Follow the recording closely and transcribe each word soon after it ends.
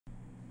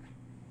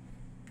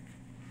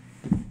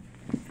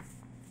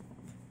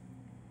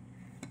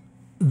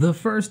The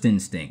first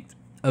instinct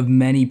of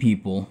many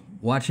people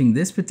watching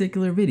this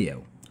particular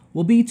video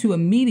will be to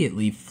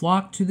immediately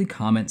flock to the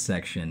comment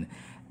section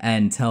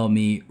and tell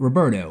me,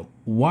 Roberto,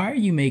 why are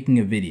you making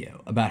a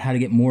video about how to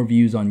get more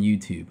views on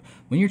YouTube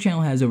when your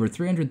channel has over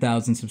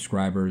 300,000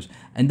 subscribers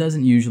and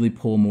doesn't usually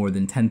pull more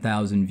than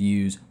 10,000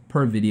 views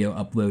per video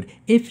upload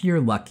if you're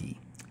lucky?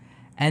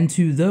 And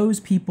to those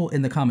people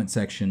in the comment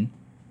section,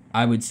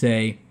 I would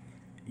say,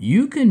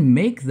 you can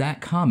make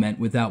that comment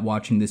without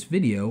watching this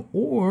video,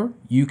 or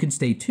you can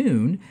stay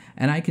tuned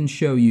and I can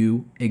show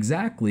you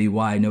exactly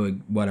why I know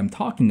what I'm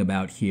talking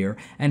about here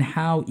and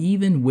how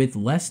even with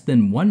less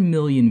than 1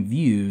 million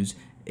views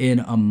in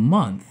a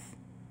month,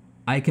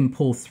 I can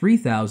pull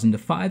 $3,000 to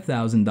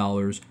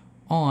 $5,000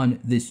 on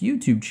this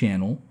YouTube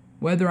channel,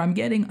 whether I'm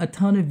getting a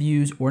ton of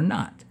views or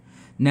not.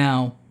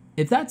 Now,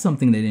 if that's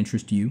something that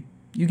interests you,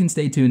 you can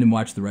stay tuned and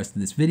watch the rest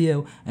of this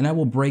video, and I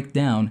will break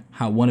down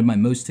how one of my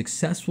most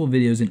successful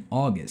videos in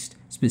August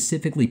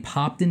specifically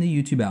popped in the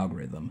YouTube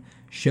algorithm,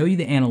 show you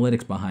the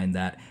analytics behind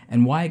that,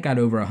 and why it got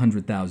over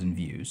 100,000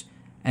 views.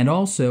 And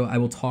also, I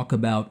will talk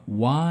about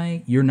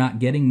why you're not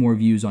getting more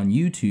views on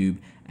YouTube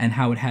and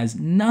how it has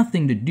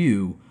nothing to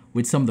do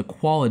with some of the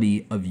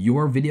quality of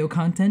your video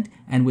content,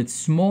 and with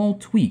small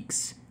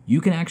tweaks,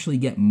 you can actually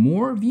get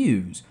more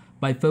views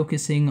by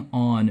focusing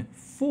on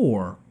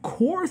 4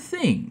 core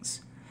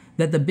things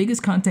that the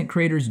biggest content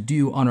creators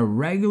do on a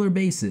regular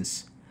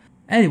basis.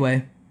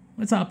 Anyway,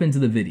 let's hop into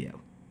the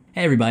video.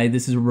 Hey everybody,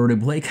 this is Roberto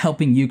Blake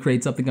helping you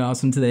create something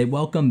awesome today.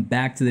 Welcome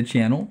back to the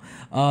channel.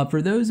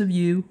 For those of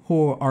you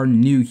who are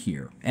new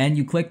here and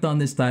you clicked on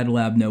this title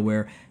out of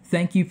nowhere,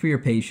 thank you for your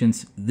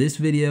patience. This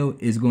video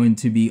is going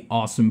to be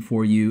awesome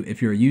for you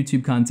if you're a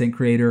YouTube content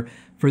creator.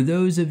 For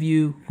those of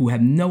you who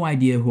have no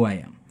idea who I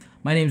am,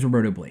 my name is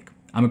Roberto Blake.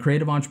 I'm a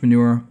creative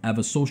entrepreneur, I have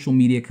a social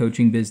media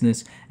coaching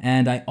business,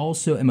 and I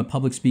also am a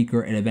public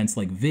speaker at events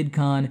like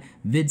VidCon,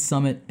 Vid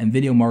Summit, and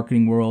Video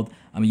Marketing World.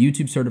 I'm a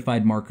YouTube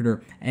certified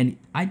marketer, and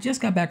I just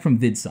got back from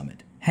Vid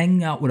Summit,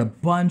 hanging out with a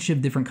bunch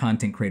of different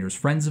content creators,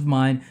 friends of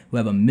mine who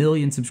have 1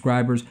 million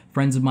subscribers,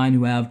 friends of mine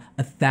who have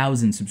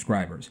 1,000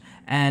 subscribers.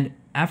 And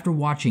after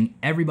watching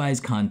everybody's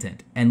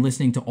content and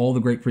listening to all the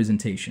great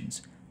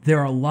presentations, there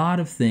are a lot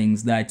of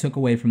things that I took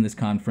away from this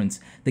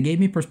conference that gave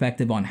me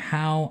perspective on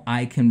how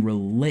I can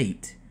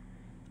relate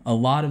a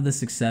lot of the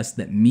success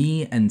that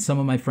me and some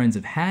of my friends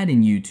have had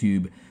in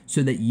YouTube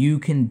so that you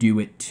can do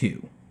it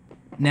too.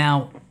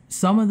 Now,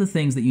 some of the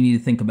things that you need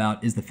to think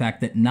about is the fact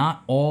that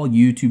not all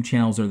YouTube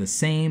channels are the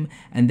same,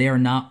 and they are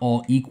not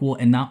all equal,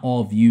 and not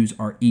all views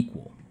are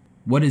equal.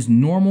 What is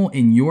normal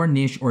in your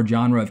niche or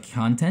genre of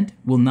content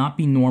will not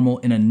be normal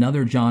in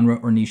another genre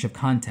or niche of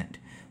content.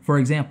 For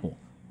example,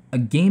 a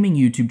gaming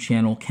YouTube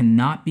channel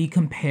cannot be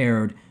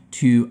compared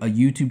to a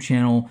YouTube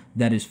channel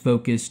that is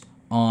focused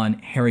on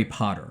Harry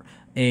Potter.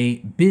 A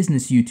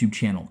business YouTube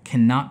channel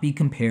cannot be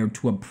compared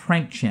to a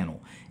prank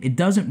channel. It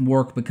doesn't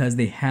work because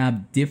they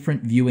have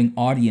different viewing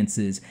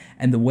audiences,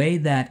 and the way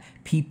that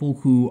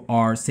people who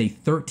are, say,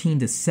 13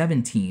 to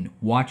 17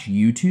 watch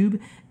YouTube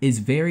is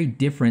very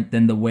different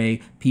than the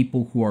way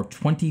people who are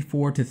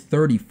 24 to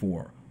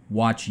 34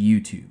 watch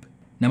YouTube.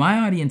 Now, my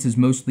audience is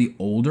mostly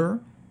older,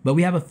 but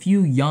we have a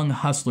few young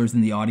hustlers in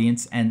the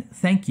audience, and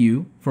thank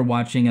you for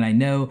watching. And I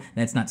know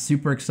that's not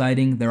super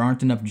exciting. There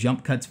aren't enough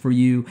jump cuts for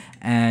you,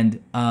 and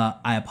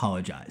I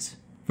apologize.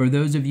 For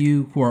those of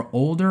you who are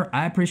older,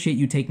 I appreciate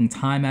you taking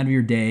time out of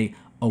your day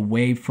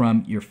away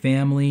from your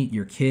family,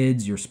 your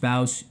kids, your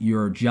spouse,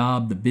 your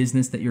job, the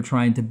business that you're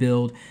trying to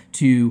build,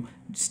 to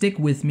stick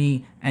with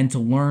me and to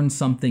learn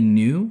something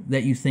new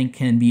that you think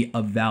can be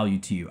of value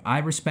to you. I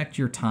respect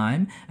your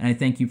time, and I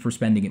thank you for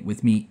spending it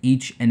with me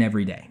each and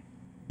every day.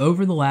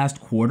 Over the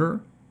last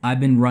quarter, I've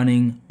been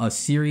running a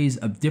series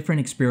of different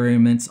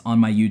experiments on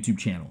my YouTube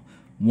channel.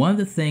 One of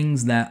the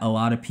things that a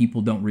lot of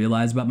people don't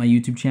realize about my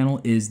YouTube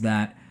channel is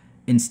that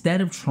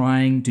instead of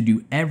trying to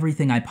do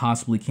everything I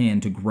possibly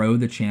can to grow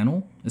the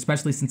channel,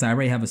 especially since I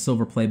already have a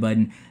silver play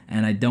button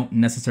and I don't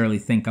necessarily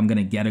think I'm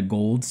gonna get a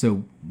gold,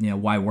 so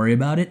why worry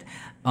about it?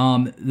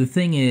 The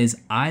thing is,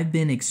 I've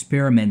been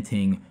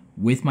experimenting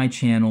with my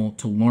channel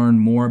to learn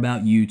more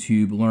about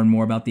YouTube, learn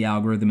more about the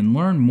algorithm, and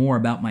learn more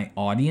about my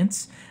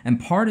audience. And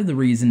part of the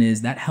reason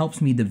is that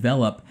helps me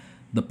develop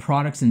the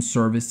products and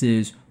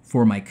services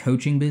for my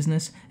coaching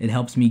business. It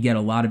helps me get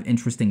a lot of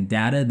interesting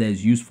data that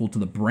is useful to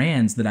the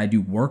brands that I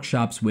do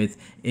workshops with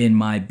in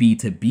my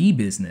B2B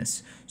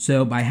business.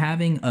 So by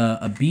having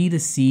a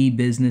B2C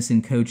business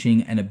in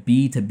coaching and a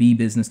B2B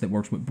business that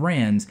works with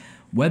brands,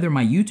 whether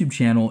my YouTube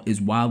channel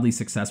is wildly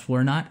successful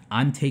or not,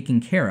 I'm taken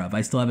care of.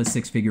 I still have a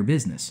 6-figure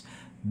business.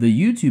 The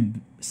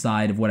YouTube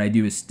side of what I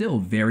do is still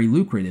very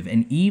lucrative.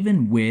 And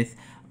even with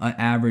an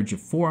average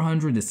of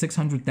 400 to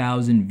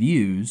 600,000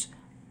 views,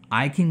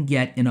 I can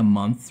get in a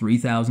month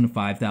 $3,000 to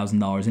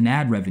 $5,000 in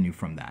ad revenue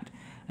from that.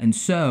 And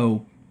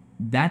so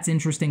that's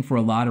interesting for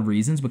a lot of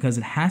reasons, because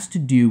it has to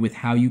do with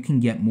how you can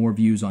get more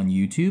views on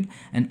YouTube,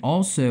 and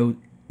also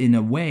in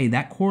a way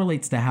that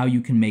correlates to how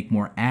you can make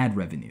more ad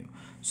revenue.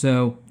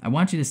 So I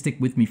want you to stick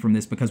with me from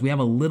this because we have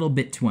a little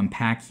bit to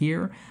unpack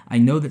here. I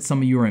know that some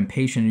of you are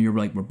impatient and you're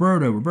like,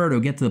 Roberto,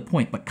 get to the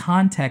point. But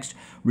context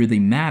really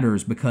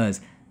matters because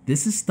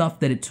this is stuff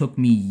that it took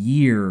me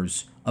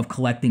years of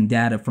collecting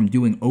data from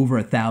doing over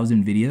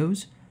 1,000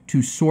 videos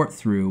to sort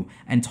through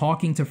and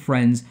talking to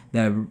friends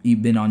that have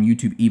been on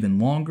YouTube even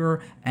longer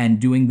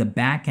and doing the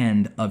back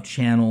end of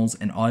channels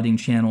and auditing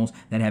channels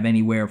that have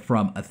anywhere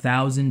from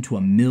 1,000 to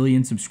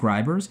 1,000,000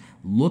 subscribers.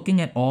 Looking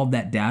at all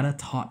that data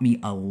taught me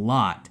a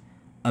lot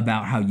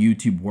about how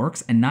YouTube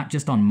works, and not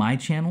just on my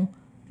channel,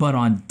 but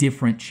on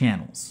different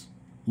channels.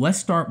 Let's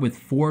start with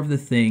 4 of the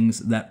things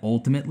that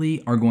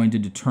ultimately are going to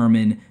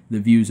determine the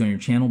views on your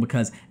channel,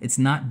 because it's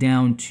not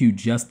down to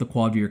just the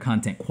quality of your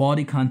content.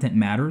 Quality content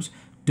matters.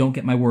 Don't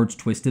get my words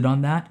twisted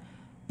on that.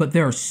 But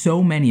there are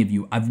so many of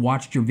you. I've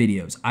watched your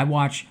videos. I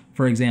watch,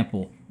 for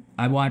example,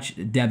 I watch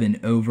Devin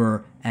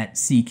over at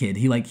C-Kid.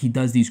 He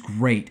does these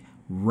great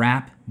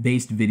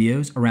rap-based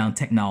videos around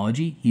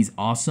technology. He's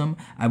awesome.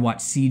 I watch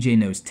CJ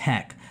Knows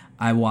Tech.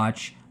 I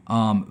watch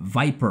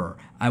Viper.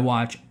 I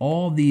watch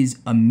all these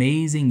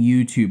amazing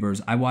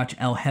YouTubers. I watch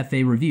El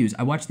Jefe Reviews.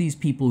 I watch these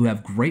people who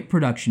have great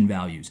production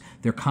values.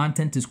 Their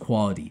content is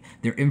quality.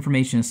 Their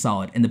information is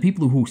solid. And the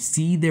people who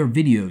see their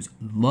videos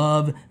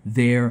love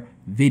their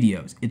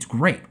videos. It's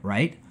great,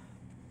 right?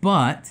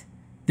 But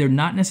they're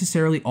not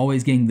necessarily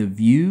always getting the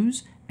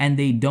views, and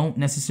they don't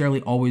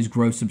necessarily always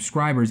grow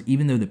subscribers,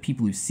 even though the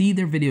people who see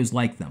their videos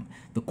like them.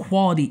 The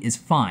quality is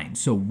fine.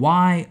 So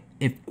why,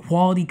 if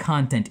quality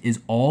content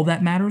is all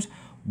that matters,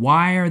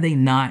 why are they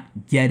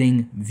not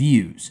getting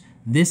views?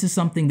 This is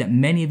something that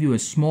many of you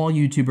as small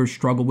YouTubers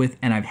struggle with,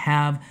 and I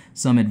have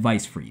some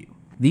advice for you.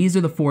 These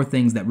are the 4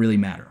 things that really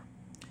matter.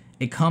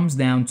 It comes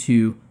down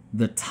to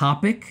the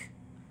topic,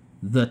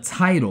 the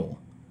title,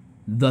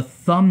 the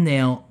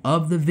thumbnail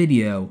of the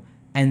video,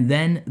 and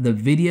then the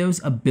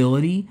video's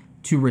ability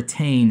to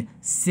retain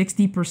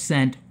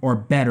 60% or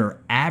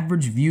better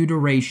average view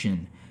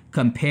duration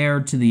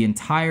compared to the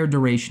entire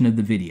duration of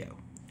the video.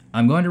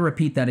 I'm going to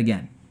repeat that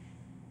again.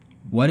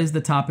 What is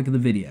the topic of the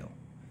video?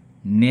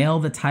 Nail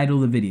the title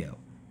of the video.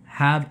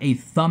 Have a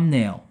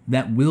thumbnail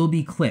that will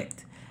be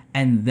clicked.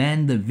 And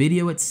then the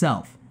video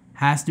itself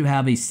has to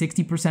have a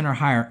 60% or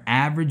higher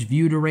average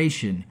view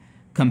duration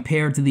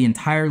compared to the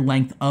entire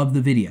length of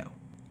the video.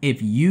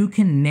 If you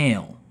can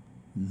nail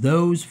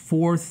those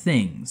 4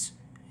 things,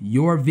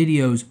 your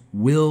videos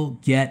will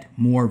get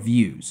more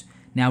views.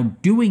 Now,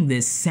 doing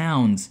this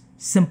sounds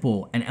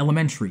simple and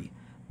elementary,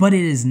 but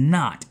it is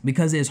not,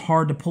 because it is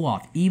hard to pull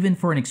off. Even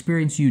for an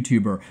experienced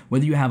YouTuber,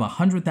 whether you have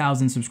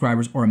 100,000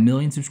 subscribers or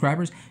 1,000,000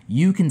 subscribers,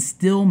 you can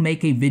still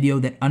make a video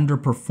that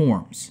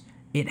underperforms.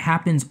 It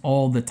happens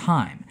all the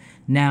time.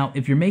 Now,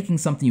 if you're making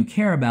something you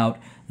care about,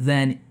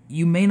 then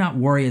you may not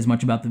worry as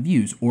much about the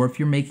views. Or if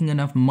you're making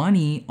enough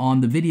money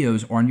on the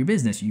videos or on your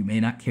business, you may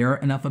not care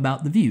enough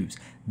about the views.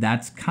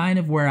 That's kind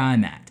of where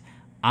I'm at.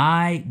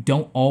 I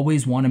don't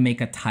always want to make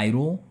a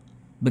title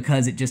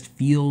because it just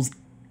feels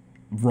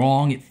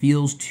wrong. It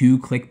feels too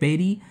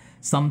clickbaity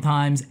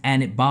sometimes,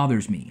 and it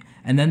bothers me.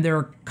 And then there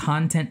are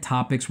content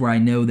topics where I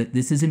know that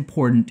this is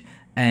important,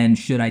 and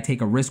should I take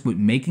a risk with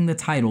making the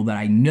title that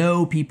I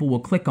know people will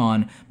click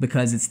on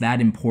because it's that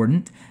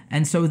important?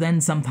 And so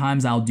then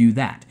sometimes I'll do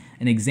that.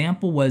 An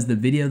example was the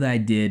video that I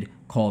did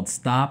called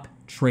Stop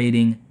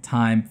Trading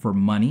Time for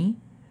Money,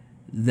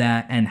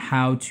 and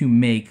how to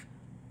make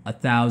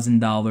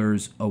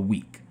 $1,000 a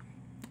week.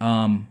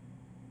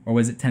 Or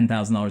was it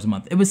 $10,000 a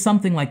month? It was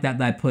something like that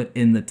that I put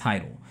in the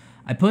title.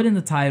 I put in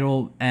the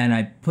title and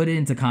I put it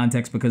into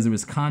context because there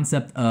was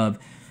concept of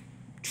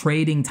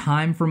trading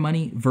time for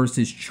money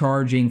versus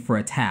charging for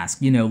a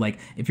task. You know, like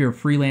if you're a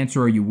freelancer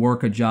or you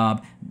work a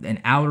job,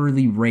 an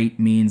hourly rate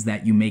means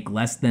that you make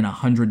less than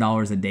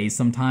 $100 a day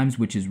sometimes,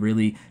 which is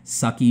really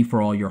sucky for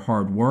all your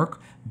hard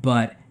work.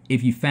 But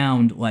if you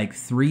found like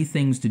 3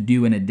 things to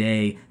do in a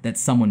day that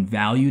someone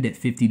valued at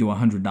 $50 to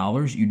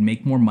 $100, you'd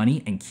make more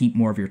money and keep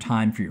more of your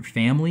time for your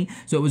family.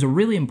 So it was a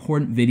really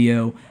important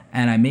video,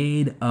 and I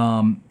made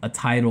a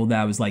title that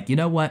I was like, you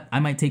know what,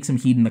 I might take some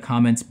heat in the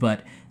comments,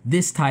 but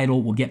this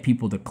title will get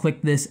people to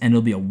click this, and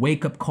it'll be a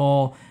wake-up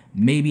call.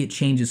 Maybe it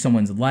changes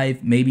someone's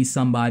life. Maybe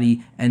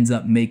somebody ends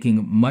up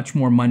making much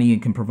more money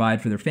and can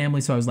provide for their family.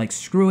 So I was like,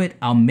 screw it,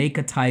 I'll make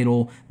a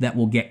title that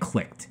will get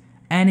clicked.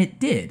 And it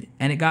did,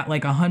 and it got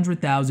like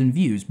 100,000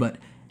 views, but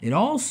it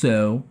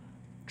also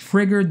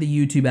triggered the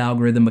YouTube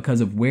algorithm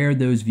because of where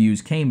those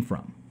views came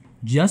from.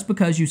 Just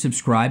because you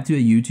subscribe to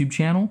a YouTube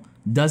channel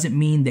doesn't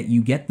mean that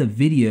you get the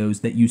videos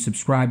that you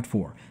subscribed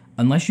for.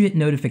 Unless you hit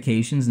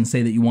notifications and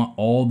say that you want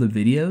all the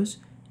videos,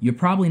 you're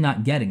probably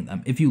not getting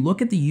them. If you look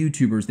at the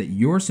YouTubers that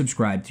you're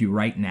subscribed to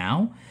right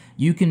now,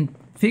 you can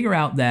figure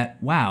out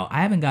that, wow,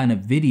 I haven't gotten a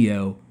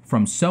video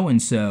from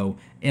so-and-so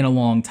in a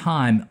long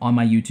time on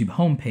my YouTube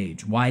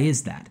homepage. Why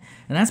is that?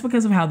 And that's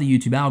because of how the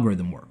YouTube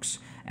algorithm works.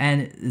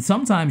 And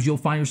sometimes you'll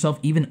find yourself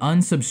even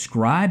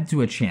unsubscribed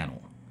to a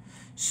channel.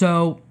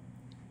 So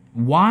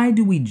why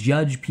do we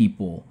judge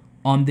people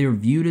on their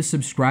view to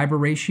subscriber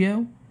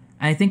ratio?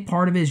 And I think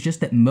part of it is just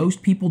that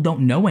most people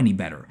don't know any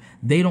better.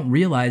 They don't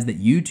realize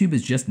that YouTube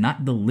is just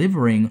not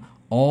delivering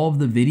all of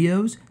the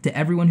videos to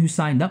everyone who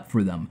signed up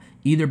for them,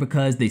 either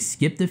because they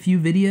skipped a few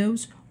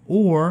videos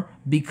or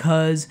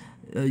because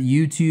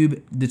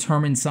YouTube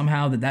determined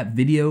somehow that that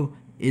video,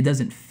 it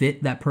doesn't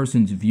fit that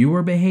person's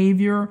viewer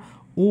behavior,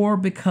 or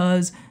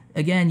because,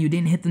 again, you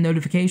didn't hit the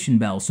notification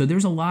bell. So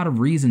there's a lot of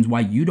reasons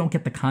why you don't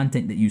get the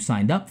content that you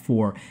signed up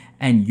for,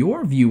 and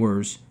your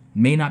viewers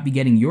may not be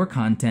getting your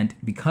content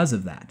because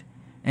of that.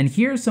 And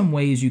here are some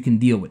ways you can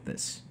deal with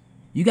this.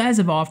 You guys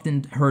have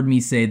often heard me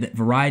say that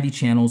variety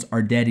channels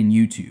are dead in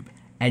YouTube,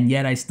 and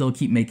yet I still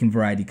keep making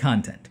variety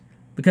content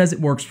because it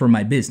works for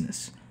my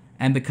business,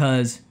 and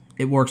because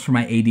it works for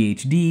my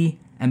ADHD,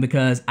 and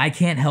because I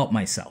can't help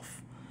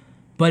myself.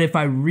 But if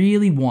I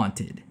really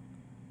wanted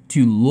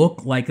to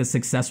look like a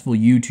successful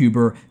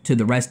YouTuber to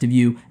the rest of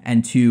you,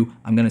 and to,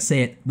 I'm gonna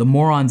say it, the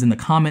morons in the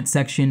comment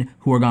section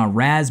who are gonna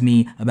razz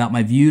me about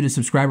my view to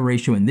subscriber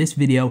ratio in this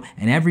video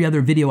and every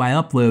other video I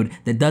upload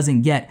that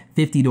doesn't get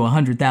 50 to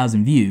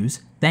 100,000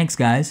 views, thanks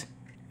guys.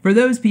 For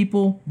those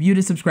people, view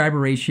to subscriber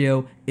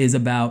ratio is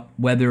about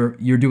whether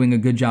you're doing a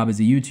good job as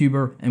a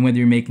YouTuber and whether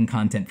you're making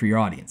content for your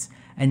audience.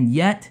 And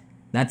yet,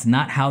 that's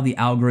not how the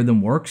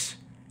algorithm works.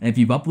 And if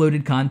you've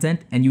uploaded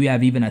content and you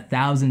have even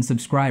 1,000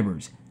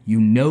 subscribers, you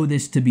know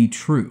this to be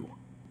true.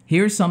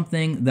 Here's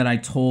something that I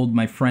told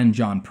my friend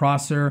John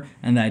Prosser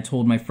and that I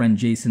told my friend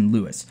Jason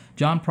Lewis.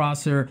 John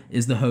Prosser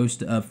is the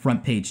host of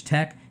Front Page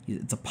Tech.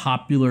 It's a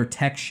popular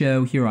tech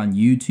show here on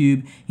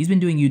YouTube. He's been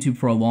doing YouTube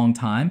for a long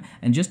time,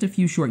 and just a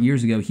few short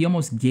years ago, he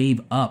almost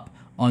gave up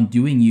on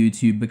doing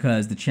YouTube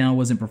because the channel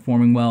wasn't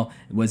performing well,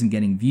 it wasn't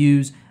getting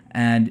views,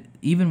 and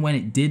even when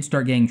it did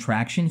start getting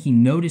traction, he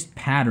noticed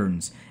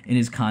patterns in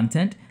his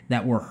content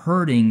that were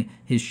hurting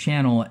his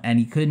channel, and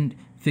he couldn't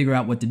figure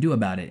out what to do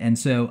about it. And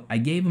so I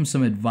gave him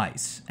some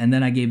advice, and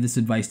then I gave this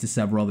advice to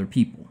several other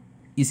people.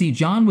 You see,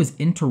 John was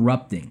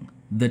interrupting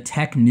the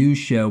tech news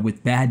show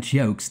with bad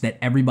jokes that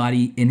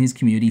everybody in his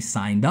community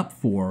signed up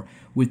for,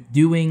 with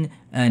doing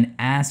an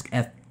Ask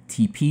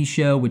FTP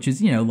show, which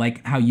is,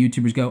 like how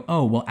YouTubers go,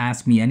 oh, well,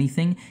 ask me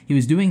anything. He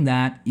was doing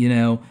that,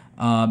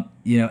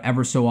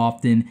 ever so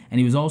often, and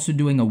he was also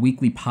doing a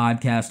weekly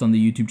podcast on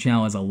the YouTube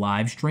channel as a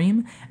live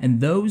stream,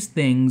 and those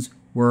things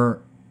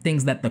were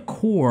things that the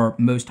core,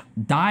 most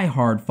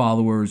diehard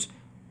followers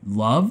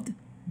loved,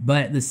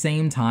 but at the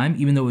same time,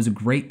 even though it was a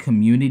great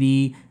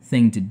community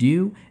thing to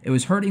do, it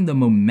was hurting the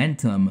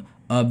momentum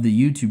of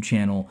the YouTube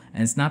channel,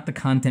 and it's not the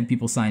content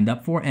people signed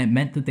up for, and it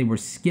meant that they were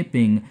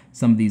skipping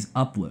some of these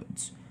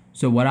uploads.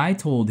 So what I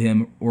told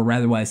him, or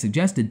rather what I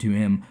suggested to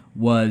him,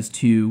 was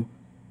to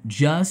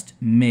just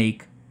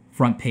make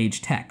Front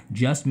Page Tech,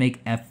 just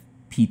make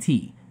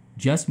FPT,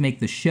 just make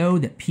the show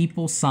that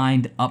people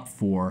signed up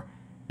for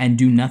and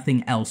do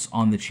nothing else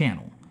on the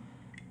channel.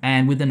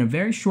 And within a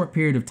very short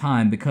period of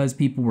time, because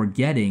people were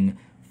getting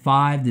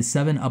 5 to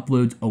 7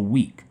 uploads a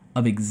week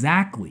of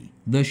exactly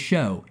the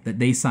show that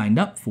they signed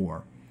up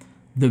for,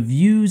 the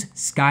views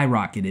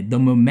skyrocketed, the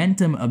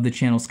momentum of the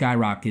channel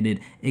skyrocketed.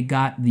 It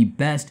got the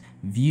best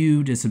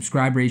view to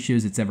subscribe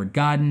ratios it's ever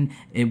gotten.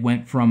 It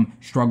went from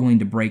struggling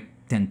to break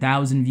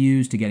 10,000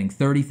 views to getting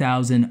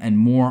 30,000 and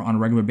more on a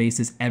regular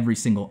basis every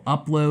single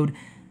upload.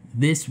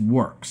 This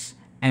works.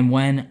 And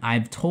when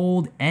I've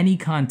told any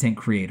content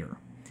creator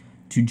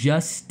to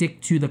just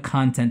stick to the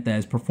content that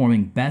is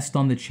performing best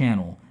on the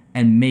channel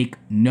and make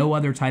no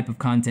other type of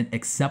content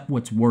except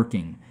what's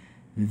working,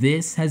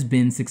 this has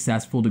been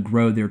successful to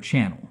grow their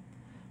channel.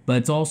 But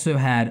it's also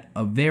had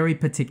a very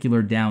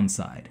particular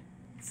downside.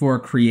 For a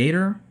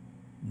creator,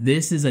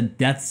 this is a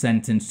death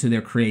sentence to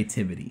their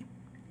creativity.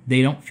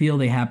 They don't feel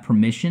they have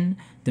permission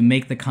to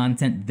make the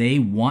content they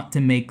want to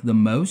make the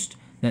most,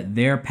 that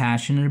they're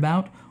passionate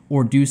about,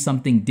 or do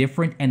something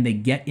different, and they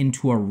get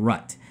into a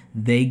rut.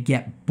 They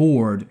get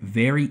bored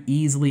very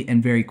easily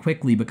and very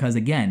quickly because,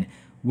 again,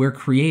 we're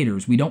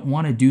creators. We don't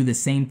want to do the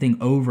same thing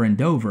over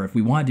and over. If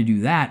we wanted to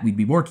do that, we'd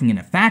be working in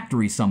a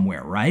factory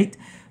somewhere, right?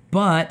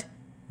 But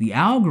the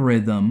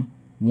algorithm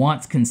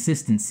wants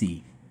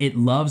consistency. It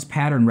loves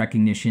pattern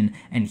recognition,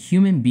 and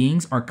human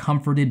beings are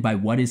comforted by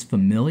what is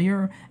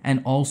familiar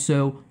and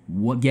also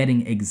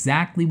getting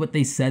exactly what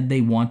they said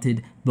they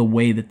wanted the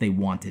way that they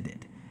wanted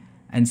it.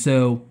 And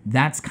so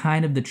that's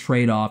kind of the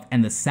trade-off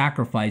and the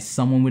sacrifice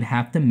someone would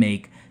have to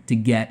make to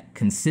get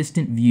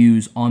consistent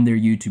views on their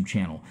YouTube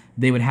channel.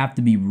 They would have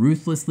to be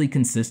ruthlessly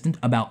consistent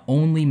about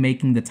only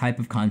making the type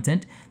of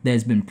content that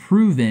has been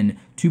proven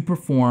to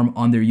perform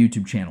on their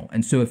YouTube channel.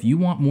 And so if you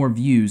want more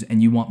views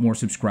and you want more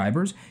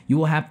subscribers, you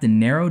will have to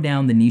narrow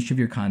down the niche of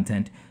your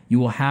content. You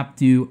will have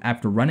to,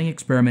 after running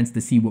experiments to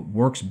see what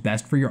works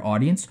best for your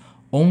audience,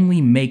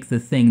 only make the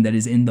thing that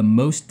is in the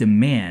most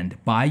demand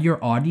by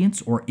your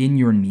audience or in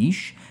your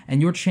niche,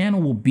 and your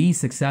channel will be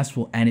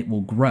successful and it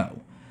will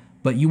grow.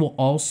 But you will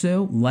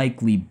also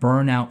likely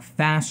burn out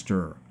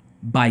faster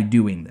by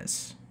doing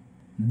this.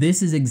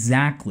 This is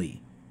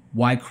exactly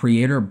why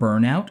creator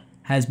burnout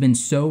has been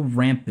so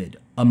rampant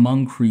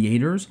among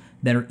creators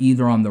that are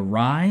either on the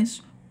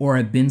rise or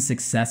have been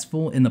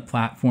successful in the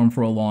platform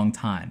for a long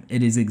time.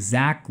 It is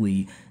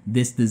exactly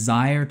this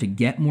desire to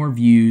get more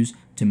views,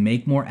 to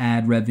make more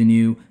ad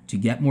revenue, to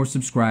get more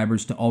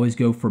subscribers, to always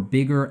go for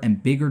bigger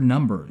and bigger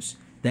numbers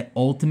that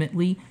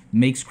ultimately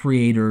makes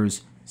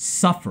creators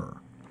suffer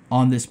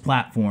on this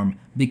platform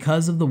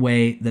because of the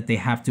way that they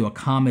have to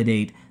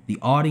accommodate the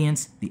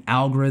audience, the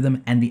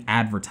algorithm, and the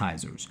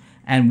advertisers.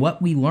 And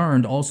what we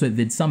learned also at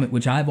VidSummit,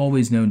 which I've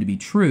always known to be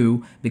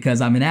true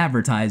because I'm an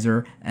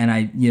advertiser and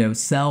I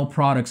sell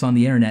products on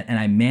the internet and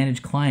I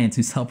manage clients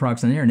who sell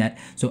products on the internet.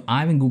 So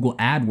I'm in Google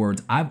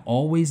AdWords. I've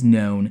always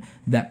known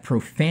that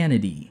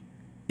profanity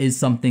is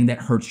something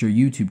that hurts your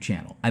YouTube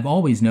channel. I've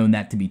always known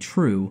that to be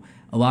true.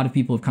 A lot of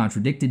people have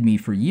contradicted me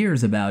for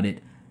years about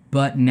it,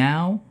 but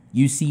now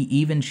you see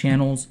even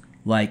channels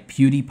like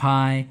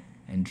PewDiePie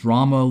and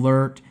Drama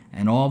Alert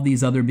and all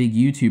these other big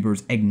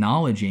YouTubers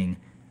acknowledging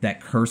that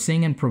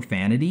cursing and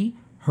profanity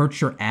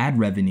hurts your ad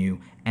revenue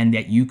and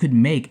that you could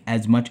make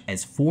as much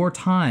as 4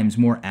 times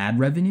more ad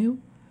revenue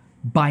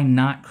by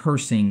not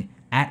cursing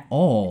at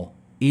all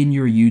in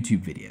your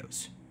YouTube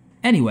videos.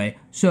 Anyway,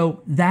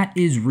 so that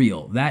is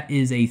real. That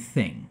is a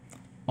thing.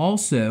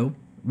 Also,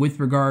 with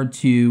regard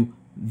to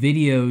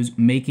videos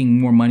making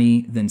more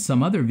money than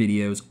some other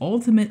videos,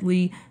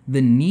 ultimately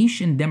the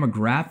niche and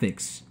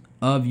demographics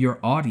of your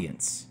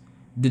audience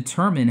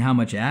determine how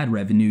much ad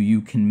revenue you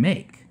can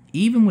make.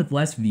 Even with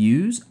less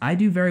views, I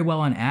do very well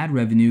on ad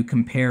revenue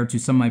compared to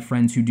some of my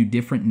friends who do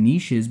different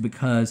niches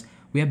because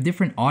we have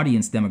different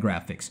audience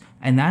demographics.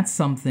 And that's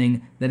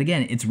something that,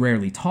 again, it's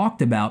rarely talked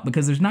about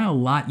because there's not a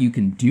lot you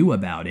can do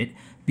about it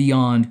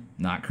beyond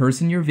not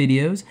cursing your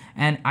videos.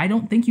 And I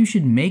don't think you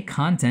should make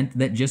content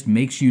that just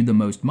makes you the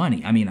most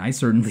money. I mean, I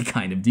certainly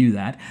kind of do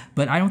that,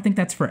 but I don't think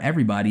that's for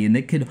everybody, and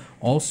it could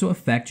also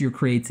affect your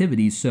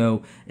creativity.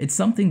 So it's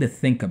something to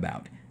think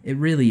about. It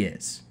really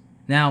is.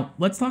 Now,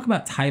 let's talk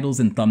about titles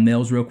and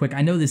thumbnails real quick.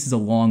 I know this is a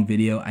long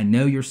video. I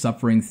know you're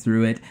suffering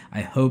through it.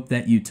 I hope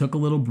that you took a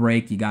little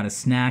break, you got a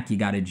snack, you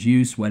got a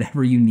juice,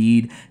 whatever you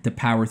need to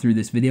power through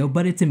this video,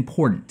 but it's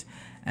important.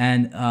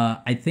 And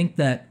I think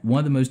that one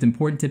of the most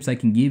important tips I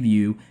can give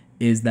you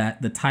is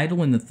that the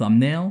title and the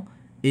thumbnail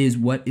is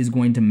what is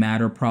going to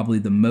matter probably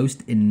the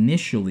most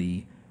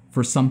initially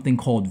for something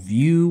called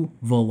view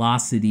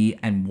velocity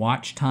and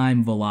watch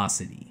time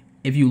velocity.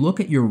 If you look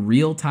at your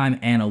real-time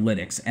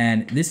analytics,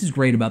 and this is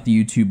great about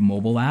the YouTube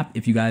mobile app,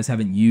 if you guys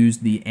haven't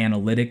used the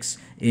analytics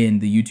in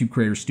the YouTube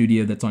Creator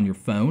Studio that's on your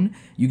phone,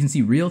 you can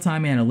see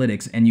real-time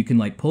analytics and you can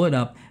like pull it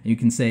up and you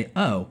can say,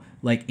 oh,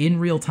 like in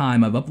real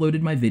time, I've uploaded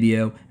my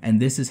video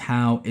and this is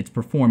how it's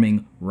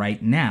performing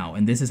right now.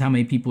 And this is how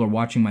many people are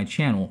watching my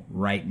channel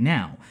right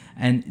now.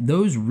 And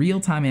those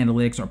real-time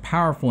analytics are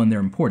powerful and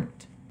they're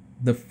important.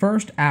 The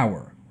first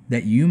hour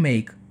that you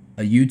make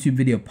a YouTube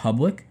video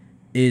public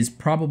is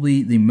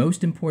probably the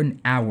most important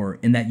hour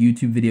in that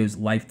YouTube video's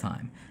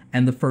lifetime,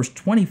 and the first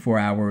 24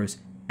 hours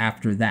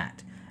after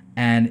that.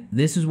 And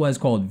this is what is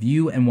called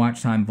view and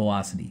watch time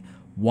velocity.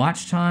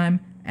 Watch time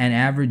and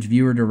average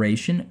viewer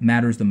duration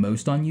matters the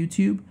most on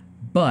YouTube,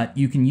 but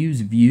you can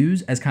use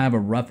views as kind of a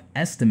rough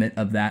estimate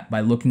of that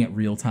by looking at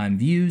real-time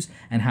views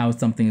and how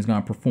something is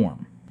going to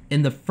perform.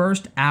 In the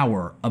first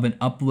hour of an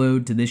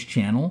upload to this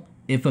channel,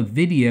 if a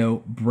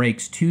video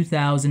breaks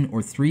 2,000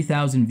 or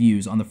 3,000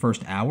 views on the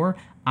first hour,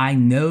 I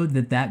know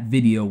that that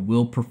video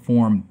will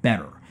perform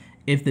better.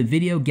 If the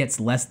video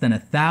gets less than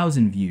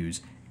 1,000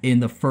 views in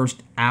the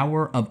first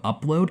hour of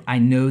upload, I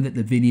know that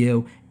the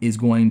video is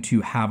going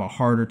to have a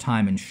harder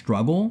time and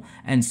struggle,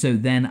 and so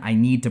then I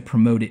need to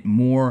promote it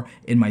more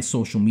in my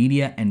social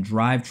media and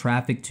drive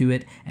traffic to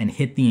it and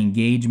hit the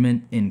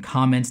engagement in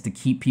comments to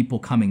keep people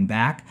coming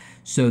back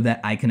so that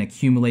I can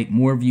accumulate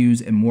more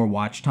views and more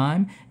watch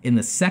time in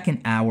the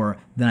second hour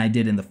than I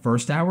did in the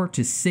first hour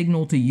to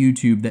signal to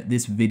YouTube that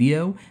this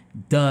video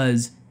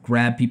does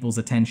grab people's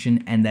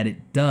attention and that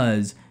it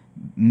does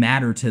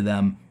matter to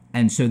them,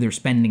 and so they're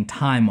spending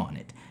time on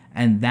it.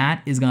 And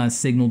that is going to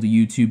signal to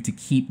YouTube to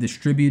keep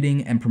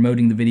distributing and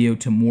promoting the video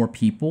to more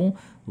people,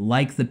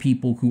 like the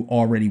people who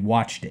already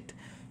watched it.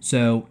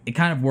 So it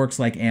kind of works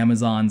like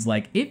Amazon's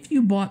like, if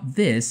you bought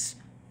this,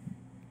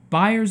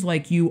 buyers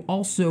like you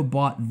also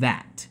bought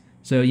that.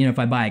 So, if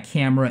I buy a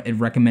camera, it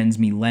recommends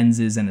me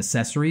lenses and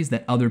accessories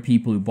that other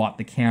people who bought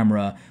the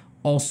camera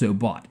also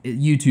bought.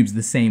 YouTube's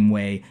the same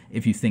way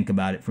if you think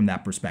about it from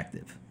that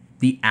perspective.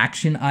 The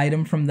action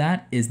item from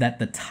that is that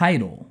the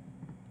title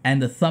and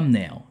the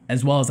thumbnail,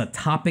 as well as a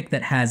topic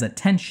that has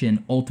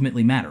attention,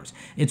 ultimately matters.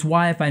 It's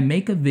why if I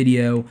make a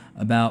video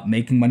about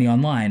making money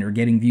online or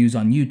getting views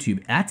on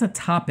YouTube, that's a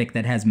topic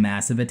that has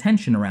massive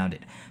attention around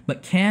it.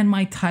 But can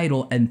my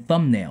title and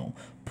thumbnail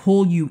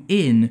pull you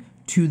in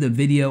to the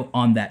video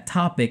on that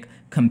topic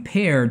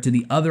compared to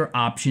the other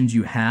options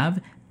you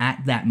have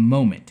at that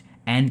moment?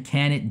 And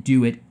can it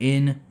do it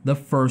in the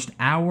first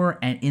hour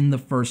and in the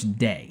first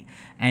day?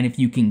 And if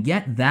you can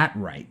get that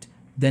right,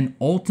 then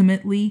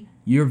ultimately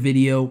your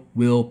video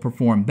will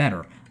perform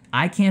better.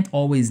 I can't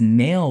always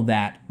nail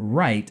that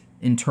right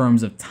in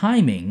terms of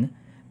timing,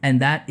 and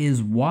that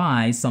is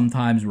why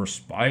sometimes,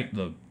 despite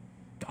the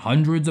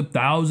hundreds of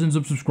thousands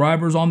of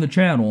subscribers on the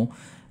channel.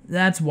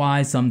 That's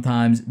why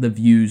sometimes the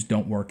views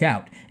don't work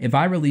out. If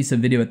I release a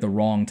video at the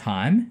wrong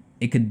time,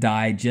 it could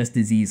die just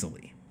as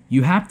easily.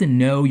 You have to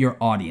know your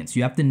audience.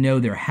 You have to know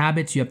their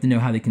habits. You have to know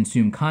how they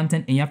consume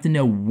content, and you have to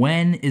know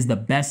when is the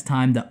best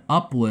time to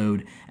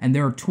upload, and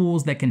there are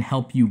tools that can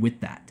help you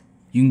with that.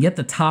 You can get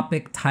the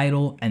topic,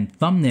 title, and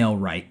thumbnail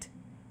right,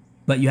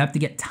 but you have to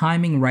get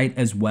timing right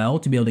as well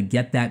to be able to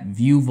get that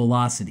view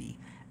velocity.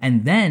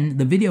 And then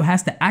the video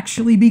has to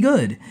actually be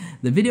good.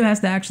 The video has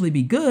to actually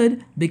be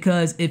good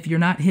because if you're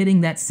not hitting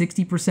that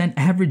 60%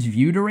 average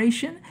view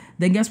duration,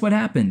 then guess what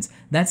happens?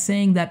 That's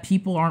saying that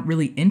people aren't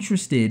really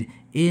interested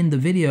in the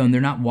video and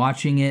they're not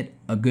watching it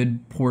a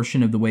good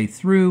portion of the way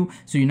through.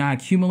 So you're not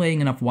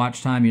accumulating enough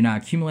watch time, you're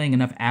not accumulating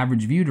enough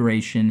average view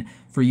duration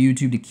for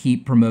YouTube to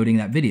keep promoting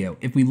that video.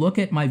 If we look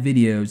at my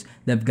videos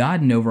that have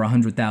gotten over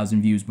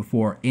 100,000 views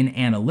before in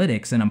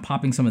analytics, and I'm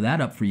popping some of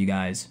that up for you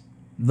guys,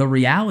 the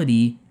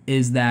reality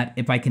is that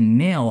if I can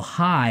nail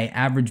high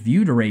average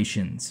view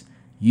durations,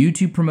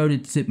 YouTube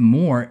promotes it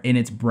more in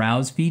its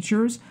browse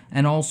features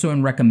and also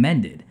in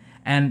recommended.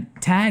 And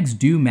tags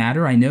do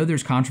matter. I know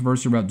there's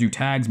controversy about do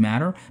tags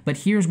matter, but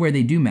here's where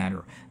they do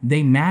matter.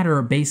 They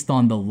matter based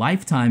on the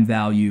lifetime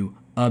value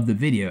of the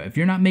video. If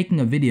you're not making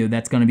a video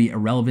that's going to be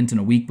irrelevant in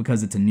a week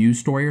because it's a news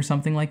story or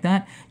something like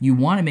that, you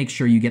want to make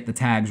sure you get the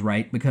tags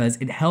right because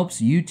it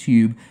helps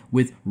YouTube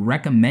with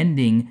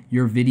recommending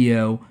your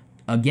video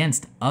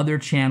against other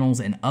channels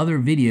and other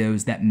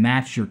videos that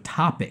match your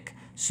topic.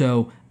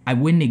 So I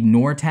wouldn't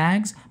ignore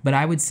tags, but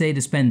I would say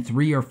to spend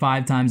 3 or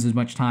 5 times as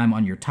much time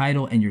on your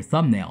title and your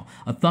thumbnail.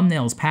 A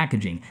thumbnail is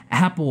packaging.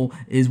 Apple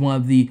is one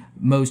of the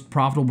most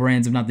profitable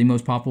brands, if not the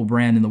most profitable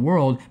brand in the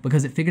world,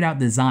 because it figured out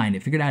design,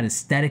 it figured out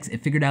aesthetics,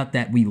 it figured out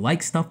that we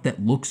like stuff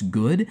that looks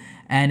good,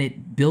 and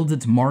it builds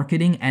its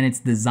marketing and its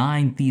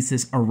design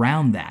thesis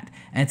around that.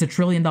 And it's a $1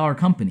 trillion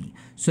company.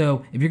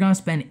 So if you're gonna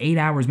spend 8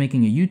 hours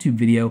making a YouTube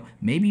video,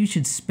 maybe you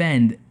should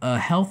spend a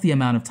healthy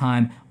amount of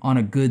time on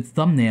a good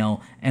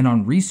thumbnail and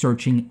on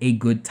researching a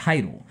good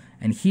title.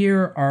 And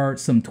here are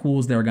some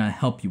tools that are gonna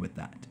help you with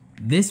that.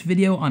 This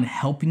video on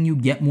helping you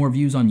get more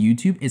views on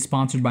YouTube is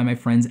sponsored by my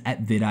friends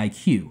at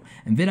vidIQ.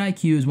 And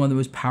vidIQ is one of the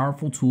most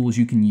powerful tools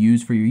you can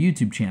use for your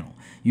YouTube channel.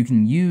 You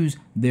can use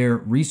their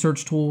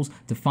research tools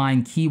to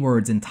find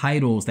keywords and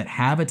titles that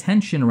have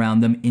attention around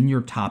them in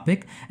your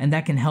topic, and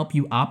that can help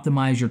you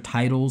optimize your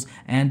titles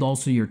and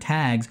also your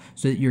tags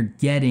so that you're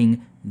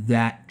getting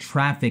that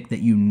traffic that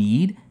you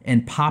need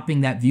and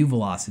popping that view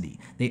velocity.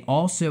 They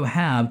also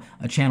have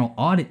a channel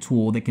audit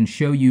tool that can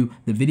show you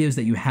the videos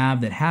that you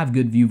have that have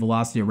good view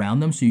velocity around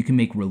them, so you can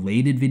make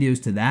related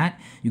videos to that.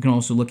 You can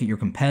also look at your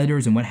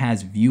competitors and what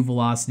has view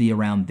velocity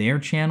around their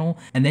channel,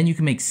 and then you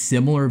can make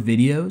similar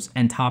videos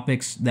and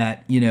topics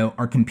that, you know,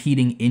 are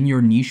competing in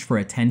your niche for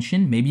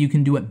attention. Maybe you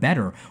can do it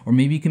better, or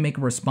maybe you can make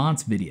a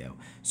response video.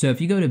 So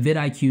if you go to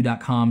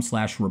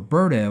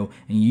vidiq.com/Roberto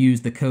and you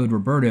use the code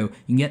Roberto,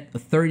 you can get a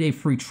 30-day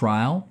free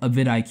trial of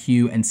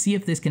vidIQ and see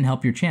if this can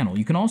help your channel.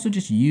 You can also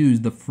just use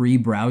the free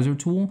browser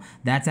tool.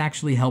 That's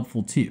actually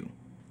helpful too.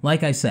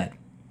 Like I said,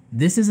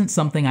 this isn't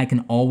something I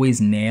can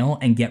always nail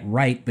and get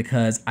right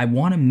because I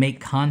want to make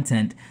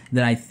content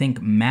that I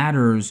think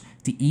matters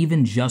to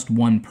even just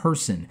one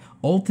person.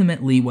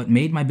 Ultimately, what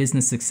made my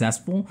business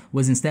successful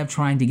was instead of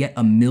trying to get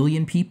 1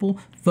 million people,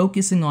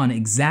 focusing on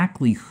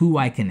exactly who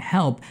I can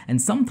help,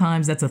 and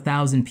sometimes that's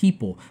 1,000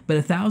 people, but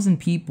 1,000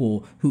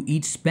 people who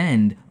each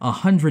spend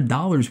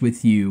 $100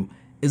 with you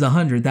is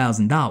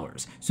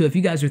 $100,000. So if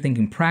you guys are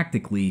thinking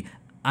practically,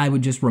 I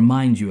would just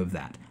remind you of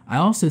that. I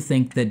also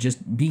think that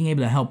just being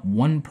able to help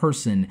one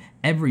person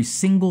every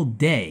single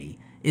day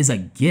is a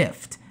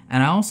gift.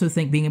 And I also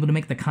think being able to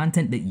make the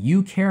content that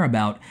you care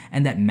about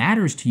and that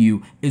matters to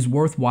you is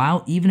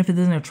worthwhile, even if it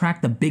doesn't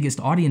attract the biggest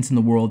audience in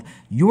the world.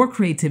 Your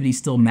creativity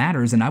still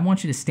matters, and I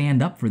want you to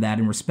stand up for that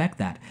and respect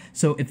that.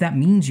 So if that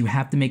means you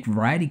have to make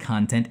variety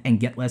content and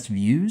get less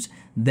views,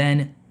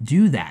 then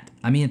do that.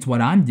 I mean, it's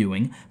what I'm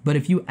doing, but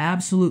if you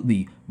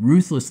absolutely,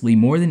 ruthlessly,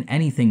 more than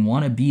anything,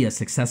 want to be a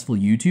successful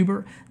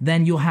YouTuber,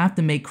 then you'll have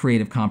to make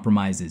creative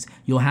compromises.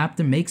 You'll have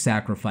to make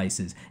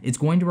sacrifices. It's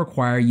going to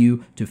require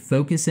you to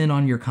focus in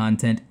on your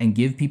content and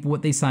give people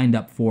what they signed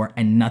up for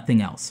and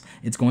nothing else.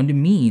 It's going to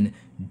mean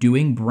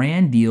doing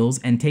brand deals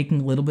and taking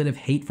a little bit of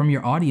hate from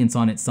your audience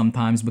on it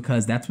sometimes,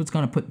 because that's what's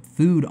going to put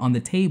food on the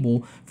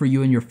table for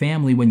you and your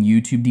family when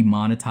YouTube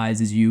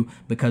demonetizes you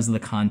because of the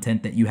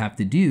content that you have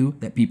to do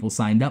that people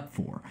signed up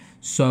for.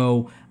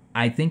 So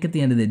I think at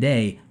the end of the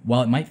day,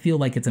 while it might feel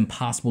like it's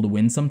impossible to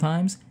win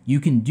sometimes, you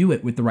can do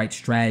it with the right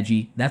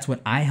strategy. That's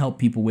what I help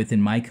people with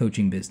in my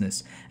coaching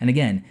business. And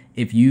again,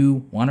 if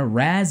you want to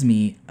razz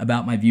me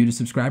about my view to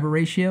subscriber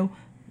ratio,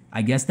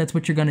 I guess that's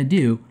what you're going to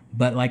do.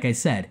 But like I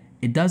said,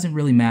 it doesn't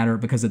really matter,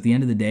 because at the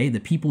end of the day, the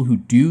people who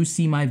do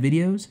see my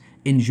videos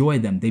enjoy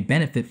them, they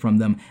benefit from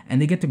them,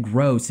 and they get to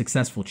grow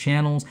successful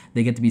channels,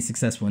 they get to be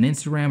successful on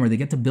Instagram, or they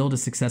get to build a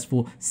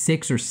successful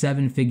 6- or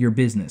 7-figure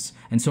business.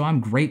 And so I'm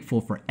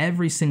grateful for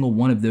every single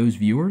one of those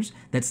viewers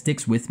that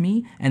sticks with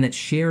me and that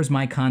shares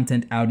my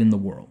content out in the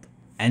world.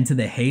 And to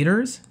the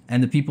haters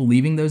and the people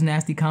leaving those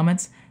nasty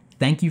comments,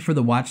 thank you for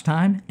the watch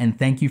time and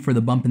thank you for the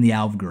bump in the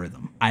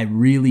algorithm. I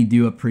really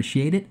do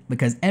appreciate it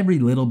because every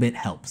little bit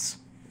helps.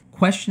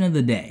 Question of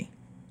the day.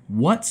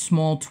 What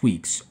small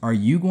tweaks are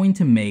you going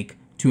to make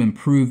to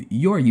improve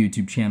your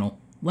YouTube channel?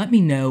 Let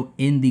me know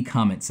in the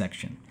comment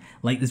section.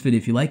 Like this video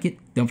if you like it.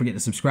 Don't forget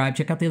to subscribe.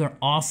 Check out the other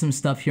awesome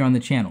stuff here on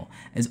the channel.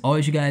 As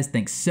always, you guys,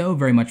 thanks so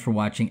very much for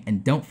watching.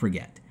 And don't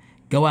forget,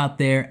 go out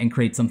there and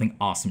create something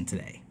awesome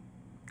today.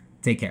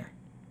 Take care.